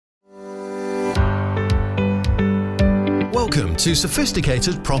Welcome to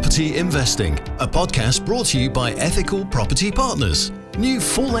Sophisticated Property Investing, a podcast brought to you by Ethical Property Partners. New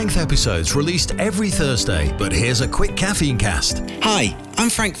full-length episodes released every Thursday, but here's a quick caffeine cast. Hi, I'm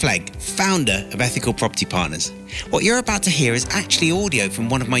Flegg, founder of Ethical Property Partners. What you're about to hear is actually audio from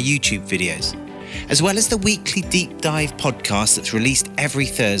one of my YouTube videos. As well as the weekly deep dive podcast that's released every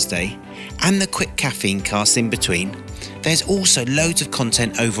Thursday, and the quick caffeine cast in between, there's also loads of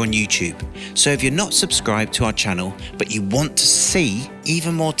content over on YouTube. So if you're not subscribed to our channel, but you want to see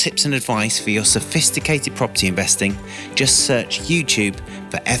even more tips and advice for your sophisticated property investing, just search YouTube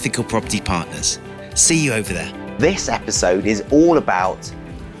for Ethical Property Partners. See you over there. This episode is all about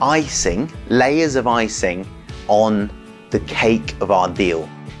icing, layers of icing on the cake of our deal.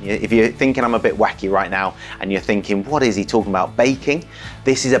 If you're thinking I'm a bit wacky right now and you're thinking, what is he talking about, baking?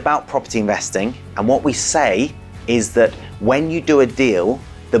 This is about property investing, and what we say is that when you do a deal,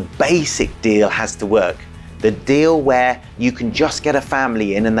 the basic deal has to work. The deal where you can just get a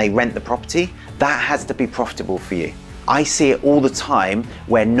family in and they rent the property, that has to be profitable for you. I see it all the time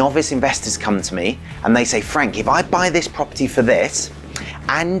where novice investors come to me and they say, Frank, if I buy this property for this,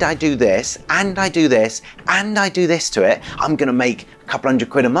 and I do this, and I do this, and I do this to it, I'm gonna make a couple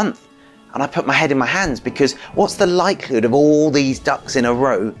 £100 a month. And I put my head in my hands, because what's the likelihood of all these ducks in a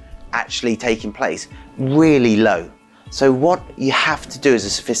row actually taking place? Really low. So what you have to do as a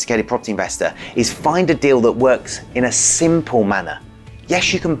sophisticated property investor is find a deal that works in a simple manner.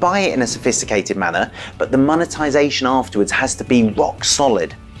 Yes, you can buy it in a sophisticated manner, but the monetization afterwards has to be rock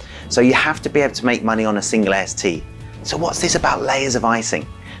solid. So you have to be able to make money on a single AST. So what's this about layers of icing?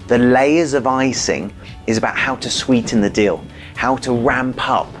 The layers of icing is about how to sweeten the deal, how to ramp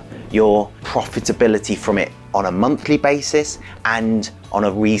up your profitability from it on a monthly basis and on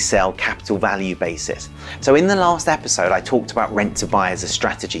a resale capital value basis. So in the last episode, I talked about rent to buy as a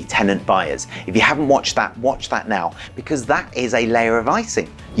strategy, tenant buyers. If you haven't watched that, watch that now, because that is a layer of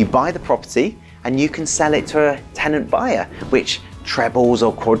icing. You buy the property and you can sell it to a tenant buyer, which trebles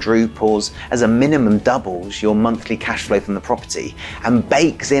or quadruples, as a minimum doubles your monthly cash flow from the property and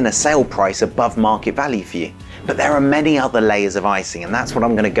bakes in a sale price above market value for you. But there are many other layers of icing, and that's what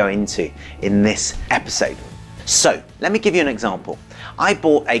I'm going to go into in this episode. So let me give you an example. I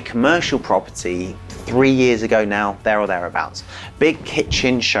bought a commercial property 3 years ago now, there or thereabouts. Big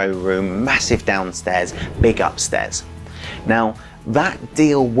kitchen showroom, massive downstairs, big upstairs. Now that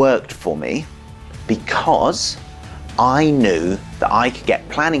deal worked for me because I knew that I could get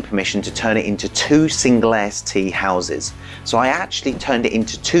planning permission to turn it into 2 single AST houses. So I actually turned it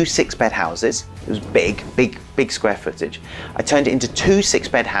into 2 6-bed houses. It was big square footage. I turned it into 2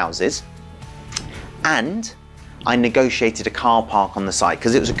 6-bed houses, and I negotiated a car park on the side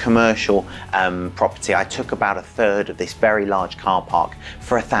because it was a commercial property. I took about a third of this very large car park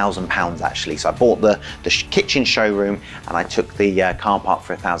for £1,000 actually. So I bought the kitchen showroom and I took the car park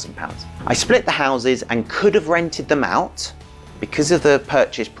for £1,000. I split the houses and could have rented them out because of the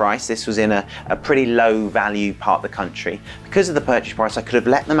purchase price. This was in a pretty low value part of the country. Because of the purchase price, I could have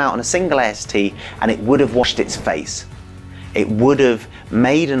let them out on a single AST and it would have washed its face. It would have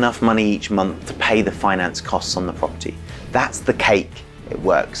made enough money each month to pay the finance costs on the property. That's the cake, it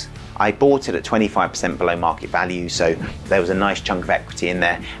works. I bought it at 25% below market value, so there was a nice chunk of equity in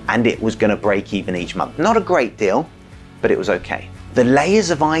there, and it was gonna break even each month. Not a great deal, but it was okay. The layers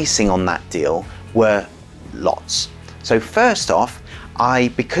of icing on that deal were lots. So first off,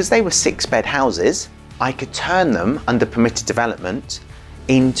 because they were 6-bed houses, I could turn them under permitted development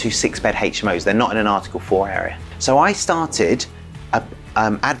into 6-bed HMOs. They're not in an Article 4 area. So I started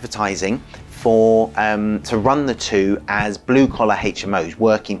advertising to run the 2 as blue-collar HMOs,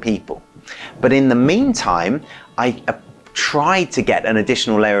 working people. But in the meantime, I tried to get an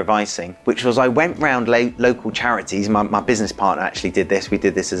additional layer of icing, which was I went round local charities. My business partner actually did this. We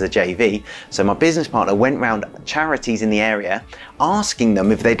did this as a JV. So my business partner went round charities in the area, asking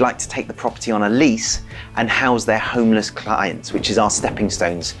them if they'd like to take the property on a lease and house their homeless clients, which is our Stepping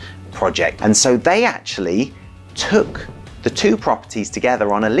Stones project. And so they actually took the 2 properties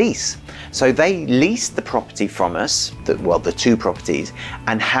together on a lease. So they leased the property from us, the 2 properties,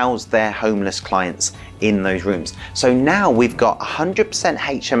 and housed their homeless clients in those rooms. So now we've got 100%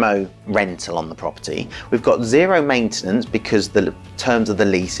 HMO rental on the property. We've got 0 maintenance because the terms of the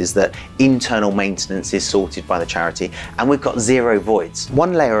lease is that internal maintenance is sorted by the charity, and we've got 0 voids.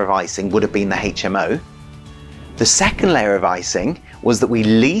 One layer of icing would have been the HMO. The second layer of icing was that we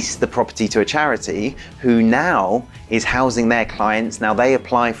leased the property to a charity who now is housing their clients. Now they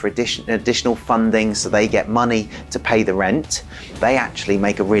apply for additional funding, so they get money to pay the rent. They actually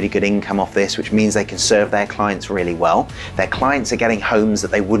make a really good income off this, which means they can serve their clients really well. Their clients are getting homes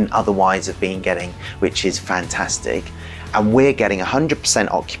that they wouldn't otherwise have been getting, which is fantastic. And we're getting 100%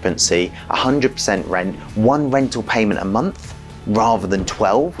 occupancy, 100% rent, one rental payment a month rather than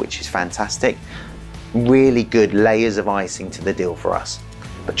 12, which is fantastic. Really good layers of icing to the deal for us.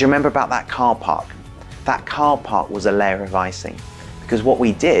 But do you remember about that car park? That car park was a layer of icing, because what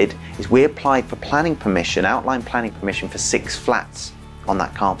we did is we applied for planning permission, outline planning permission for 6 flats on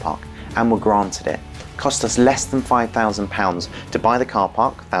that car park, and were granted it. It cost us less than £5,000 to buy the car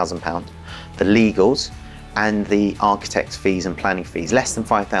park, £1,000, the legals and the architect's fees and planning fees, less than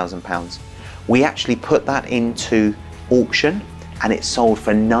 £5,000. We actually put that into auction, and it sold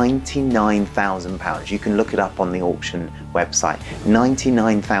for £99,000. You can look it up on the auction website.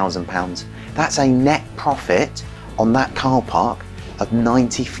 £99,000. That's a net profit on that car park of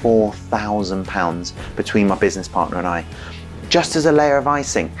 £94,000 between my business partner and I, just as a layer of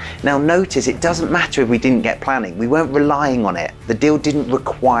icing. Now notice, it doesn't matter if we didn't get planning. We weren't relying on it. The deal didn't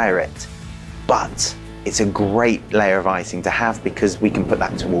require it, but it's a great layer of icing to have, because we can put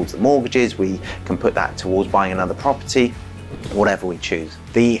that towards the mortgages, we can put that towards buying another property, whatever we choose.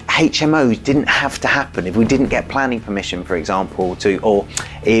 The HMOs didn't have to happen if we didn't get planning permission, for example, or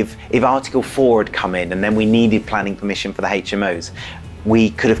if Article 4 had come in and then we needed planning permission for the HMOs, we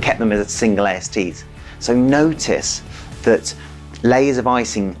could have kept them as single ASTs. So notice that layers of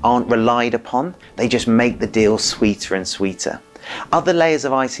icing aren't relied upon, they just make the deal sweeter and sweeter. Other layers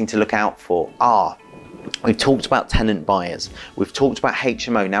of icing to look out for are, we've talked about tenant buyers, we've talked about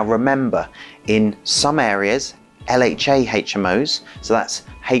HMO. Now remember, in some areas, LHA HMOs, so that's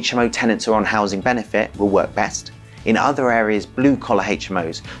HMO tenants who are on housing benefit, will work best. In other areas, blue collar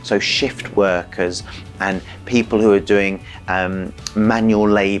HMOs, so shift workers and people who are doing manual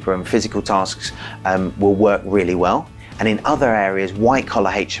labour and physical tasks will work really well. And in other areas, white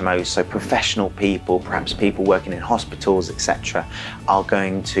collar HMOs, so professional people, perhaps people working in hospitals, etc., are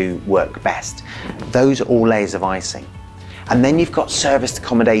going to work best. Those are all layers of icing. And then you've got serviced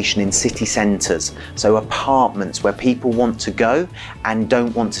accommodation in city centres, so apartments where people want to go and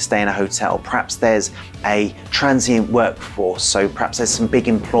don't want to stay in a hotel. Perhaps there's a transient workforce, so perhaps there's some big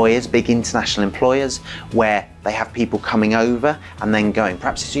employers, big international employers, where they have people coming over and then going.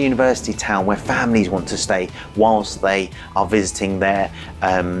 Perhaps it's a university town where families want to stay whilst they are visiting their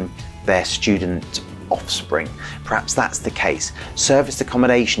student offspring. Perhaps that's the case. Serviced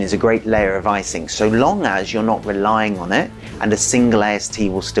accommodation is a great layer of icing, so long as you're not relying on it, and a single AST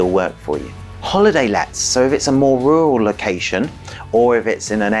will still work for you. Holiday lets, so if it's a more rural location, or if it's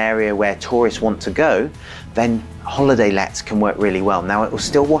in an area where tourists want to go, then holiday lets can work really well. Now it will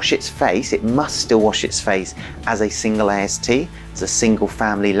still wash its face, it must still wash its face as a single AST, as a single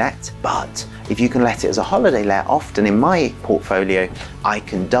family let, but if you can let it as a holiday let, often in my portfolio, I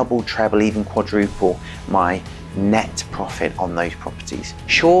can double, treble, even quadruple my net profit on those properties.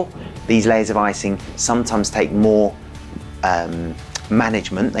 Sure, these layers of icing sometimes take more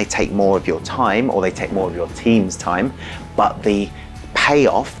management, they take more of your time, or they take more of your team's time, but the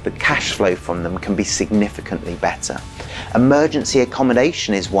payoff, the cash flow from them can be significantly better. Emergency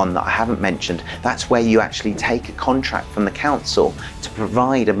accommodation is one that I haven't mentioned. That's where you actually take a contract from the council to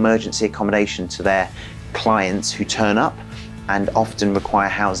provide emergency accommodation to their clients who turn up and often require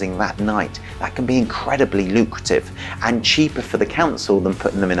housing that night. That can be incredibly lucrative and cheaper for the council than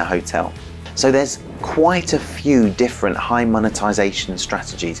putting them in a hotel. So there's quite a few different high monetization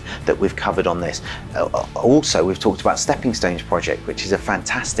strategies that we've covered on this. Also, we've talked about Stepping Stones project, which is a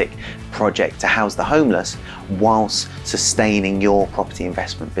fantastic project to house the homeless whilst sustaining your property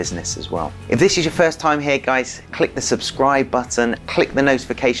investment business as well. If this is your first time here, guys, click the subscribe button, click the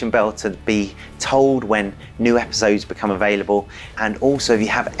notification bell to be told when new episodes become available. And also, if you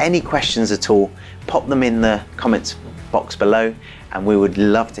have any questions at all, pop them in the comments box below, and we would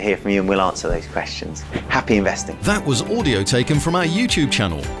love to hear from you and we'll answer those questions. Happy investing. That was audio taken from our YouTube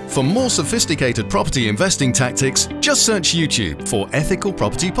channel. For more sophisticated property investing tactics, just search YouTube for Ethical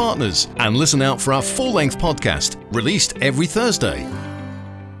Property Partners and listen out for our full-length podcast released every Thursday.